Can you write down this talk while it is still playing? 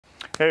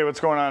Hey,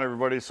 what's going on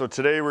everybody? So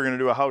today we're going to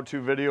do a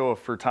how-to video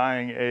for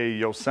tying a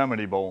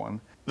Yosemite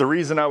bowline. The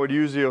reason I would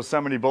use the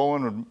Yosemite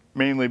bowline would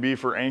mainly be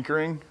for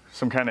anchoring,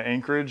 some kind of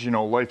anchorage,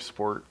 life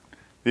support.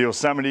 The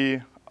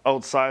Yosemite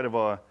outside of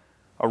a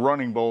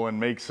running bowline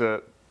makes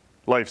it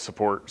life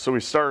support. So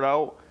we start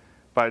out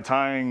by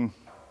tying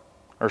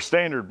our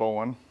standard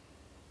bowline.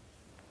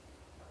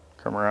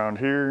 Come around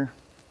here,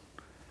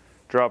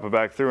 drop it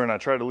back through, and I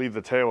try to leave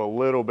the tail a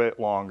little bit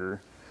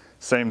longer.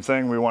 Same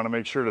thing, we want to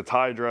make sure the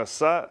tie dress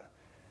set,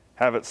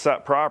 have it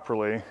set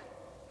properly,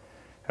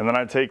 and then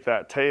I take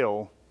that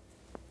tail,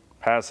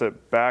 pass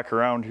it back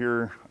around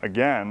here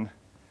again,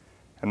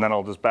 and then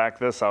I'll just back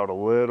this out a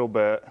little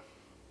bit,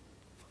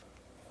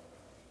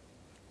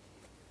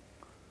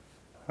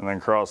 and then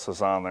cross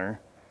this on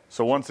there.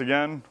 So once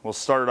again, we'll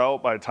start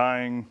out by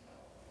tying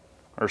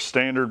our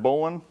standard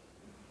bowline.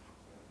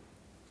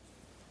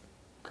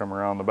 Come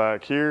around the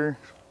back here,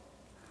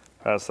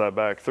 pass that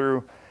back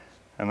through,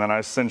 and then I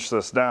cinch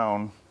this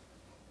down,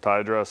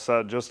 tie dress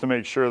set, just to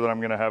make sure that I'm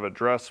going to have it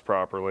dressed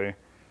properly.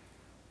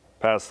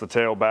 Pass the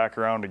tail back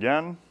around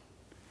again.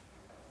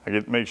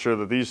 Make sure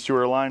that these two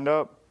are lined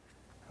up,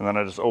 and then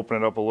I just open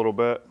it up a little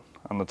bit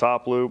on the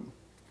top loop,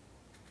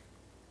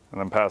 and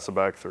then pass it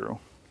back through.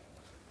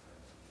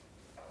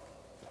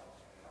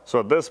 So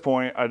at this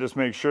point, I just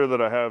make sure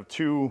that I have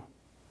two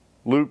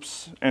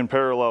loops in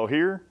parallel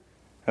here,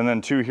 and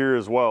then two here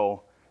as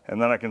well,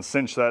 and then I can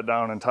cinch that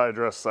down and tie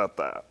dress set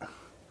that.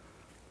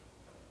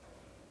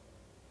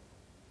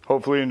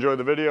 Hopefully you enjoyed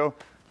the video.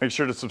 Make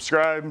sure to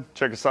subscribe.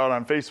 Check us out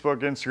on Facebook,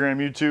 Instagram,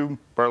 YouTube,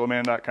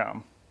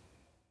 bartlowman.com.